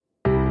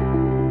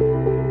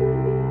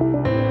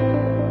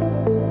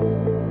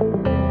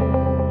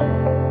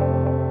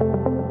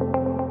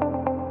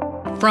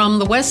From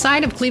the west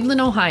side of Cleveland,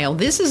 Ohio,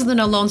 this is the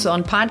No Loan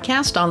Zone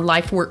podcast on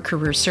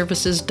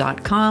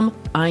lifeworkcareerservices.com.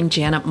 I'm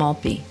Janet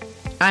Maltby.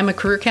 I'm a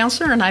career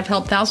counselor, and I've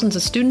helped thousands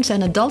of students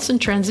and adults in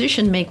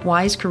transition make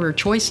wise career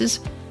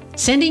choices.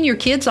 Sending your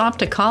kids off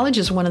to college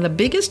is one of the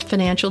biggest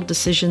financial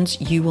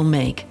decisions you will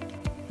make.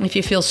 If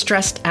you feel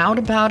stressed out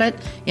about it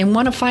and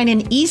want to find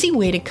an easy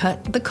way to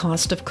cut the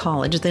cost of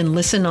college, then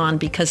listen on,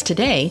 because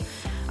today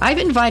I've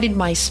invited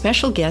my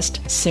special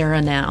guest,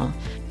 Sarah Now.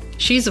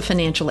 She's a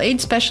financial aid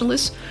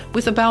specialist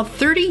with about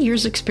 30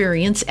 years'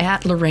 experience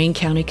at Lorain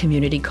County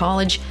Community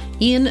College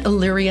in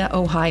Elyria,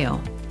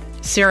 Ohio.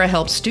 Sarah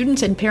helps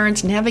students and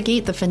parents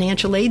navigate the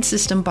financial aid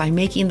system by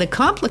making the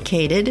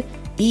complicated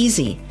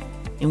easy.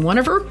 And one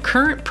of her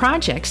current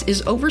projects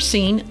is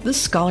overseeing the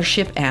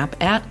scholarship app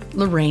at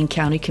Lorain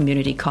County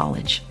Community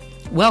College.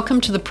 Welcome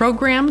to the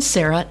program,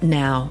 Sarah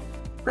Now.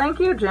 Thank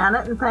you,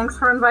 Janet, and thanks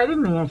for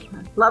inviting me.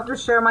 Love to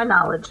share my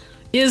knowledge.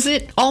 Is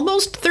it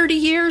almost 30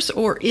 years,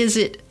 or is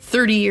it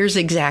 30 years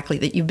exactly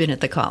that you've been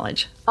at the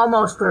college?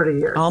 Almost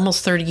 30 years.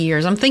 Almost 30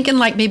 years. I'm thinking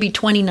like maybe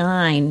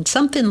 29,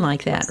 something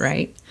like that,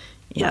 right?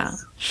 Yeah.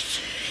 Yes.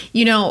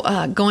 You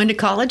know, going to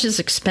college is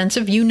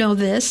expensive. You know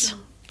this.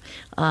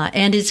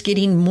 And it's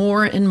getting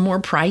more and more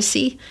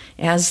pricey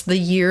as the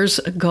years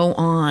go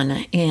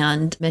on.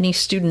 And many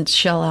students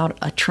shell out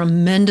a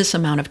tremendous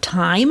amount of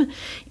time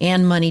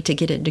and money to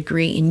get a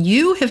degree. And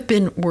you have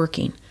been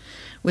working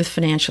with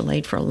financial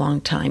aid for a long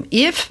time.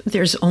 If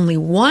there's only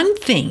one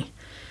thing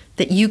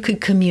that you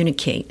could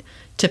communicate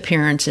to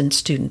parents and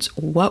students,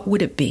 what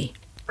would it be?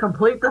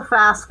 Complete the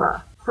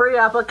FAFSA. Free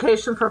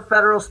application for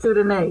federal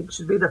student aid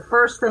should be the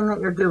first thing that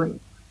you're doing.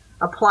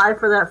 Apply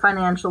for that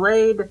financial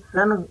aid.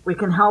 Then we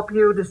can help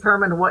you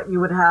determine what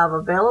you would have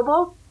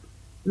available.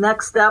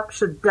 Next step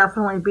should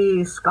definitely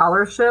be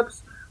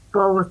scholarships,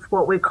 both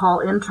what we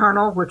call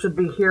internal, which would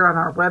be here on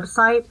our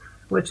website,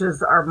 which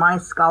is our My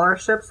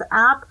Scholarships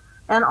app,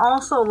 and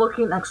also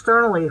looking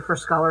externally for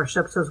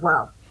scholarships as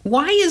well.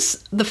 Why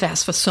is the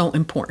FAFSA so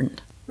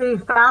important?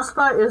 The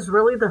FAFSA is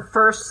really the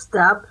first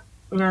step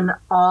in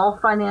all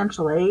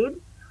financial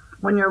aid.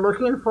 When you're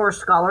looking for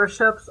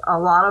scholarships, a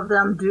lot of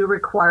them do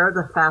require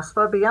the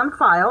FAFSA be on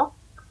file.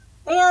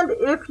 And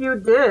if you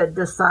did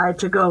decide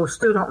to go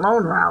student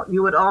loan route,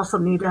 you would also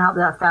need to have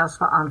that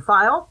FAFSA on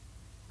file.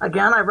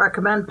 Again, I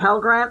recommend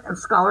Pell Grant and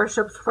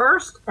scholarships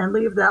first and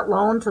leave that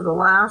loan to the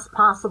last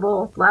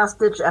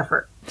ditch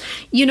effort.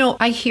 You know,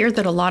 I hear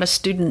that a lot of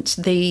students,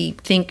 they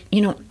think,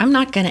 I'm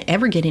not going to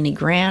ever get any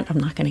grant. I'm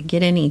not going to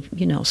get any,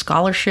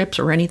 scholarships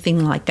or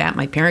anything like that.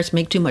 My parents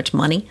make too much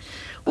money.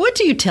 What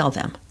do you tell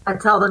them? I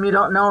tell them you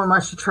don't know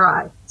unless you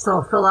try.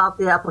 So fill out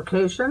the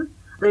application.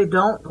 They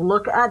don't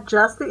look at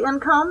just the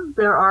income.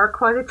 There are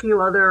quite a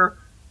few other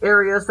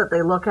areas that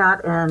they look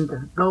at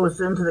and goes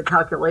into the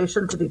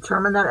calculation to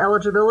determine that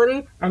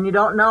eligibility. And you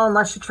don't know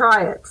unless you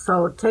try it.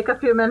 So take a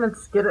few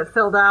minutes, get it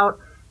filled out,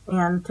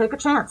 and take a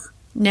chance.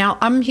 Now,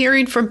 I'm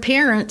hearing from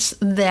parents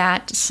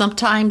that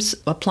sometimes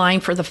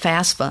applying for the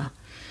FAFSA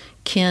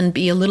can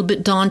be a little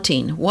bit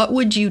daunting. What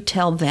would you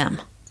tell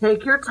them?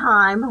 Take your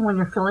time when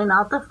you're filling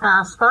out the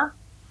FAFSA.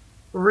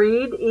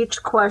 Read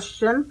each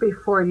question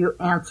before you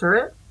answer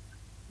it.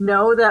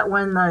 Know that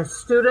when the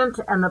student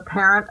and the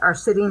parent are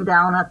sitting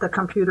down at the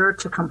computer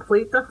to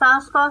complete the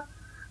FAFSA,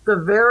 the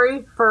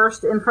very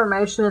first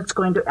information it's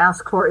going to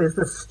ask for is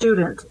the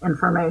student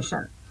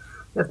information.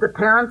 If the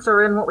parents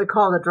are in what we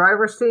call the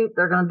driver's seat,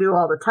 they're going to do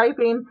all the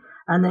typing,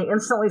 and they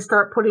instantly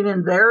start putting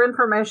in their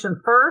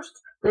information first.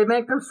 They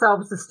make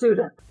themselves the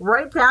student.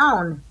 Write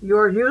down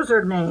your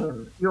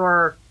username,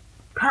 your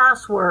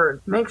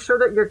password. Make sure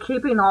that you're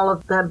keeping all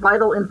of that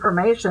vital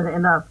information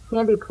in a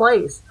handy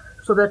place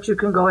so that you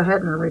can go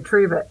ahead and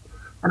retrieve it.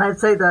 And I'd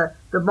say the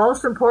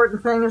most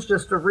important thing is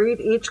just to read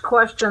each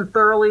question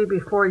thoroughly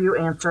before you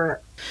answer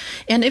it.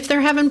 And if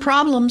they're having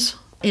problems,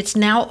 it's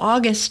now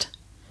August.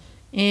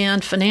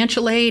 And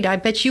financial aid, I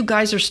bet you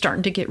guys are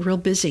starting to get real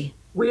busy.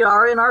 We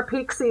are in our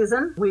peak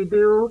season. We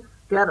do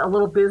get a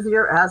little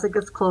busier as it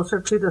gets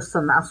closer to the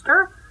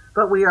semester,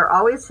 but we are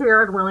always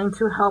here and willing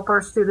to help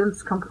our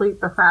students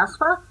complete the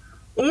FAFSA.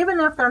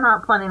 Even if they're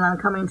not planning on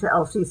coming to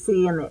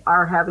LCC and they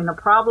are having a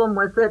problem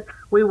with it,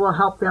 we will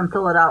help them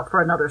fill it out for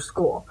another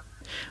school.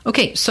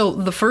 Okay, so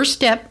the first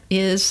step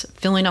is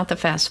filling out the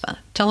FAFSA.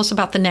 Tell us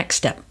about the next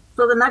step.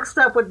 So the next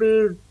step would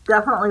be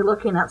definitely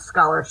looking at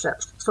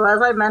scholarships. So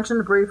as I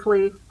mentioned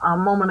briefly a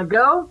moment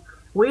ago,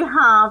 we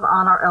have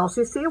on our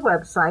LCC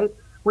website,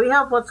 we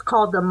have what's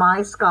called the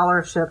My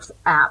Scholarships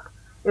app.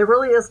 It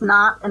really is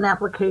not an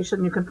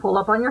application you can pull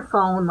up on your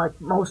phone like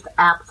most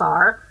apps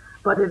are,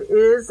 but it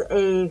is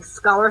a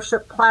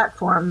scholarship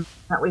platform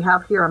that we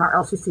have here on our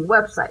LCC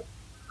website.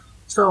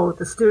 So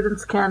the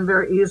students can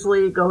very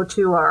easily go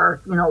to our,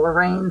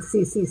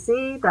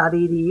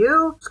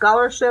 LoraineCCC.edu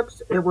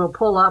scholarships. It will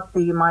pull up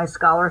the My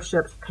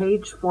Scholarships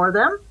page for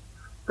them.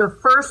 The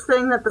first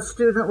thing that the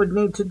student would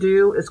need to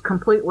do is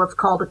complete what's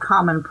called a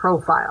common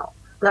profile.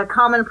 That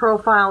common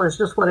profile is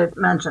just what it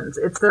mentions.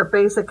 It's their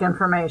basic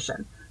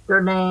information.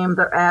 Their name,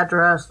 their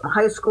address, the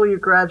high school you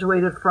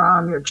graduated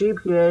from, your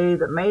GPA,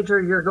 the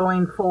major you're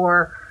going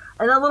for,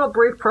 and a little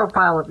brief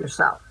profile of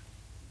yourself.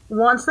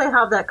 Once they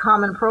have that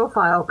common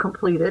profile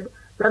completed,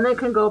 then they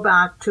can go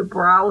back to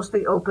browse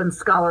the open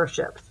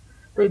scholarships.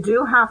 They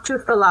do have to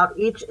fill out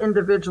each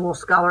individual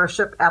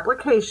scholarship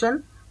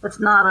application. It's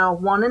not a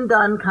one and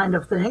done kind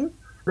of thing.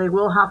 They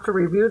will have to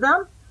review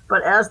them,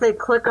 but as they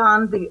click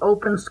on the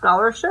open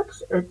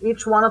scholarships,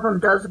 each one of them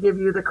does give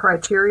you the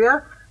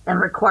criteria and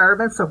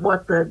requirements of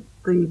what the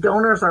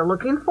donors are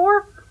looking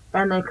for,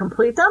 and they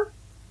complete them.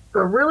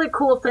 The really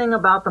cool thing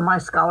about the My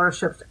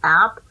Scholarships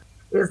app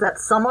is that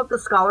some of the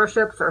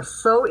scholarships are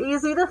so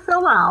easy to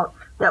fill out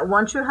that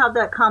once you have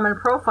that common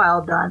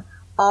profile done,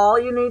 all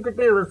you need to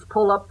do is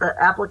pull up the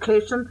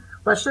application.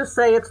 Let's just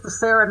say it's the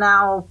Sarah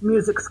Now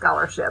Music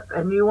Scholarship,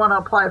 and you want to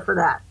apply for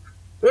that.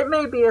 It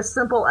may be as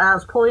simple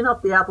as pulling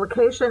up the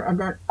application, and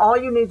then all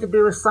you need to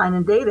do is sign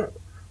and date it.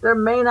 There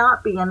may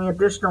not be any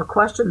additional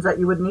questions that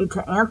you would need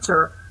to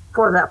answer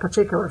for that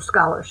particular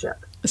scholarship.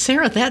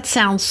 Sarah, that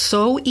sounds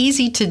so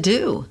easy to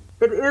do.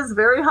 It is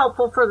very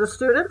helpful for the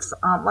students.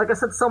 Like I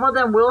said, some of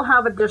them will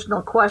have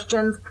additional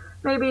questions,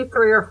 maybe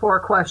 3 or 4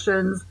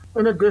 questions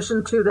in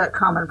addition to that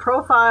common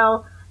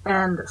profile.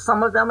 And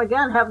some of them,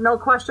 again, have no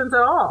questions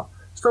at all.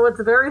 So it's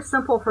very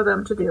simple for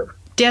them to do.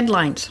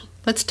 Deadlines.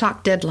 Let's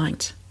talk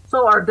deadlines.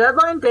 So our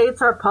deadline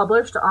dates are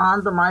published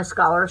on the My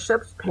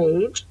Scholarships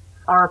page.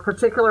 Our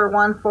particular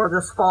one for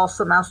this fall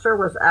semester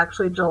was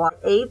actually July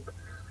 8th.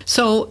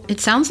 So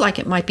it sounds like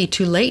it might be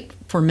too late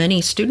for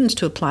many students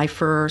to apply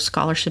for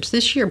scholarships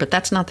this year, but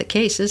that's not the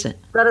case, is it?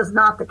 That is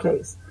not the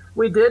case.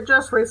 We did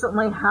just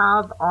recently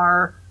have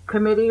our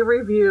committee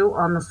review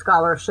on the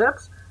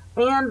scholarships,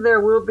 and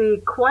there will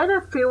be quite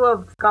a few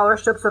of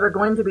scholarships that are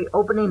going to be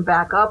opening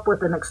back up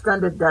with an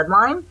extended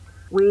deadline.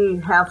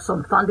 We have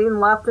some funding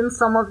left in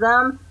some of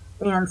them,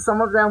 and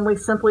some of them we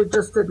simply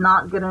just did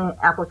not get any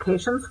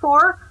applications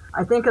for.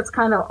 I think it's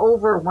kind of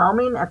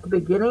overwhelming at the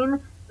beginning.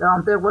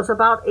 There was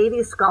about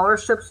 80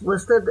 scholarships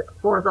listed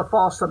for the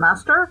fall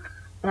semester,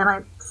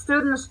 and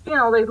students,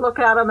 they look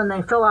at them and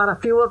they fill out a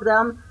few of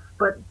them,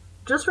 but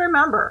just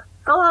remember,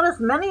 fill out as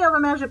many of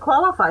them as you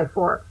qualify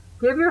for.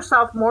 Give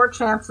yourself more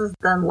chances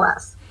than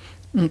less.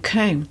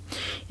 Okay.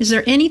 Is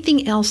there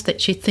anything else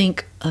that you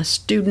think a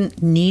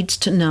student needs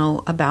to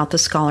know about the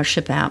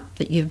scholarship app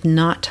that you've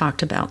not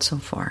talked about so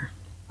far?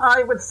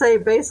 I would say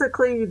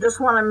basically you just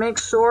want to make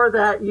sure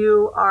that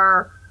you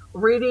are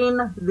reading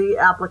the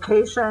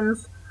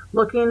applications,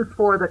 looking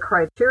for the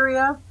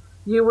criteria.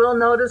 You will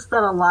notice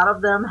that a lot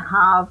of them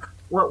have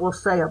what we'll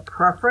say a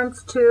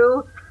preference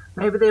to.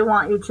 Maybe they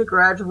want you to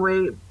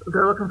graduate.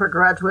 They're looking for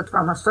graduates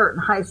from a certain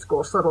high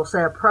school, so it'll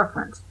say a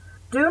preference.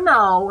 Do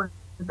know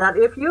that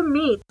if you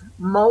meet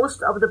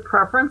most of the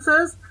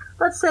preferences,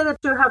 let's say that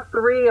you have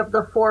 3 of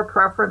the 4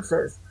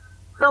 preferences,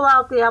 fill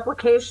out the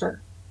application.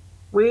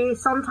 We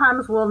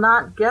sometimes will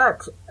not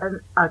get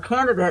a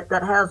candidate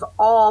that has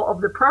all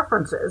of the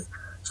preferences.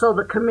 So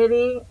the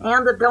committee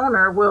and the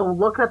donor will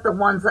look at the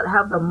ones that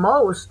have the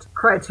most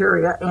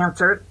criteria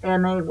answered,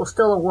 and they will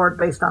still award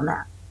based on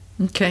that.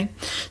 Okay.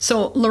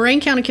 So Lorain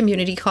County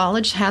Community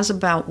College has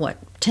about,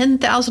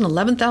 10,000,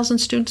 11,000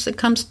 students that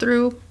comes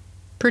through,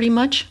 pretty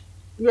much?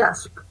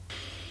 Yes.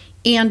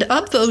 And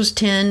of those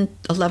 10,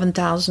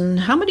 11,000,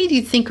 how many do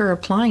you think are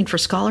applying for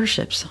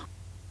scholarships?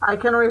 I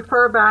can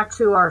refer back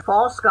to our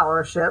fall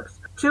scholarships.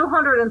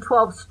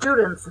 212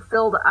 students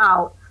filled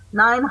out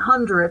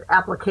 900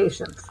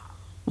 applications.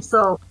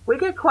 So we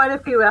get quite a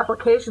few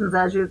applications,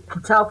 as you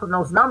can tell from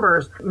those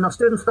numbers.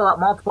 Students fill out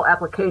multiple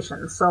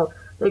applications. So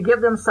they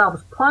give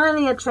themselves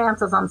plenty of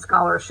chances on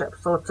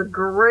scholarships. So it's a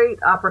great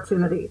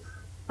opportunity.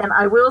 And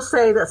I will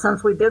say that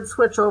since we did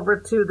switch over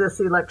to this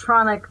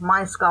electronic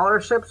My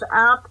Scholarships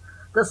app,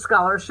 the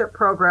scholarship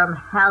program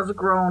has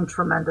grown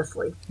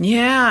tremendously.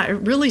 Yeah, it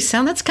really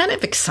sounds, that's kind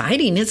of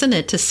exciting, isn't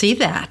it, to see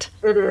that?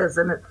 It is,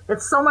 and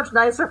it's so much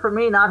nicer for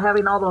me not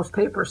having all those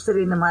papers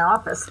sitting in my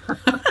office.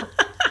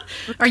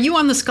 Are you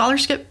on the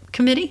scholarship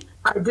committee?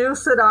 I do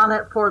sit on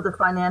it for the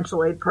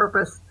financial aid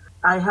purpose.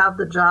 I have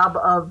the job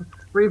of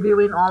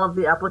reviewing all of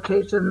the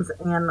applications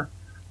and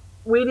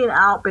weeding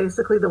out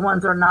basically the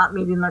ones that are not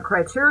meeting the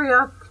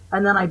criteria.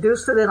 And then I do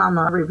sit in on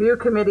the review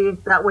committee.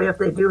 That way, if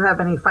they do have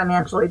any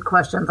financial aid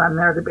questions, I'm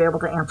there to be able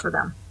to answer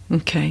them.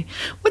 Okay.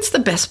 What's the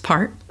best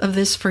part of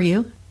this for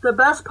you? The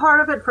best part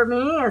of it for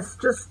me is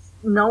just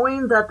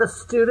knowing that the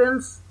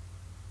students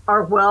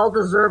are well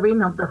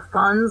deserving of the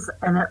funds,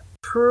 and it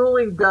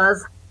truly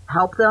does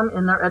help them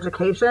in their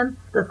education.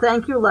 The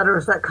thank you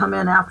letters that come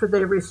in after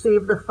they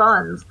receive the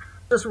funds,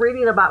 just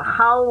reading about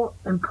how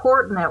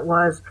important it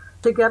was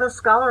to get a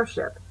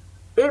scholarship.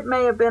 It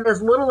may have been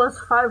as little as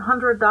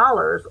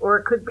 $500, or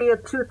it could be a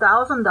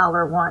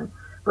 $2,000 one,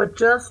 but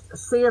just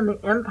seeing the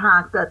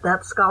impact that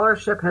that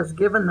scholarship has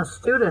given the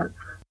student,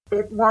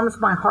 it warms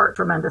my heart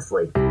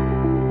tremendously.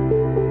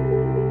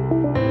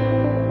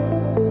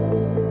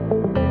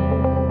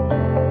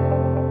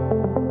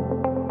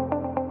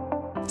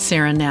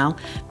 Sarah Now,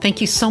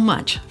 thank you so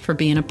much for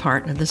being a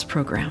part of this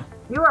program.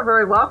 You are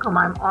very welcome.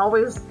 I'm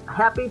always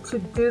happy to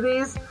do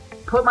these.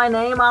 Put my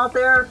name out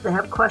there. If they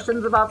have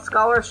questions about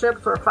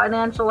scholarships or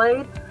financial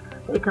aid,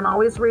 they can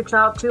always reach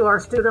out to our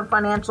Student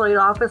Financial Aid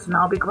Office, and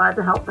I'll be glad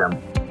to help them.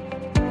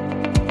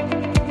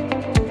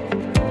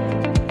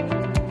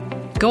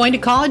 Going to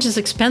college is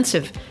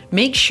expensive.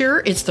 Make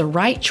sure it's the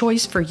right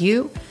choice for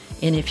you.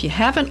 And if you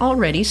haven't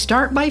already,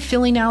 start by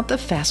filling out the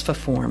FAFSA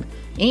form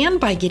and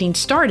by getting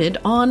started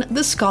on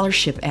the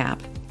Scholarship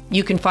app.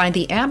 You can find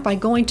the app by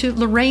going to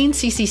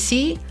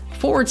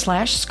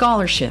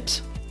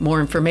LorraineCCC/scholarships.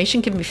 More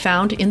information can be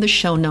found in the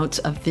show notes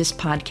of this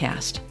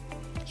podcast.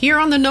 Here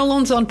on the No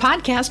Loan Zone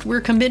podcast, we're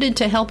committed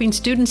to helping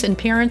students and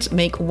parents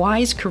make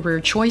wise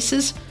career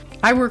choices.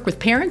 I work with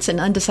parents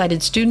and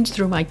undecided students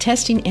through my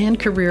testing and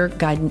career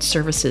guidance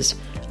services.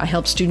 I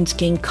help students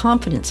gain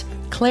confidence,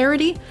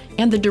 clarity,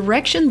 and the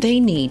direction they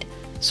need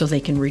so they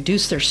can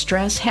reduce their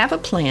stress, have a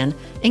plan,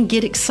 and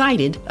get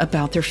excited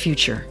about their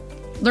future.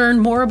 Learn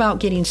more about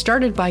getting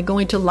started by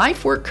going to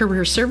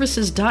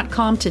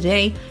lifeworkcareerservices.com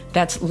today.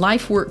 That's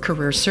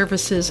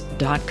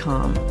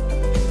lifeworkcareerservices.com.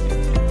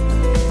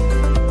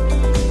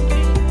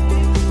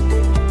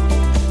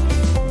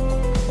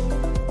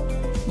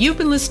 You've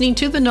been listening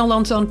to the No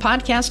Loan Zone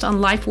podcast on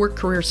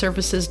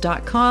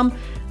lifeworkcareerservices.com.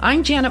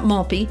 I'm Janet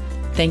Malpe.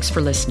 Thanks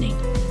for listening.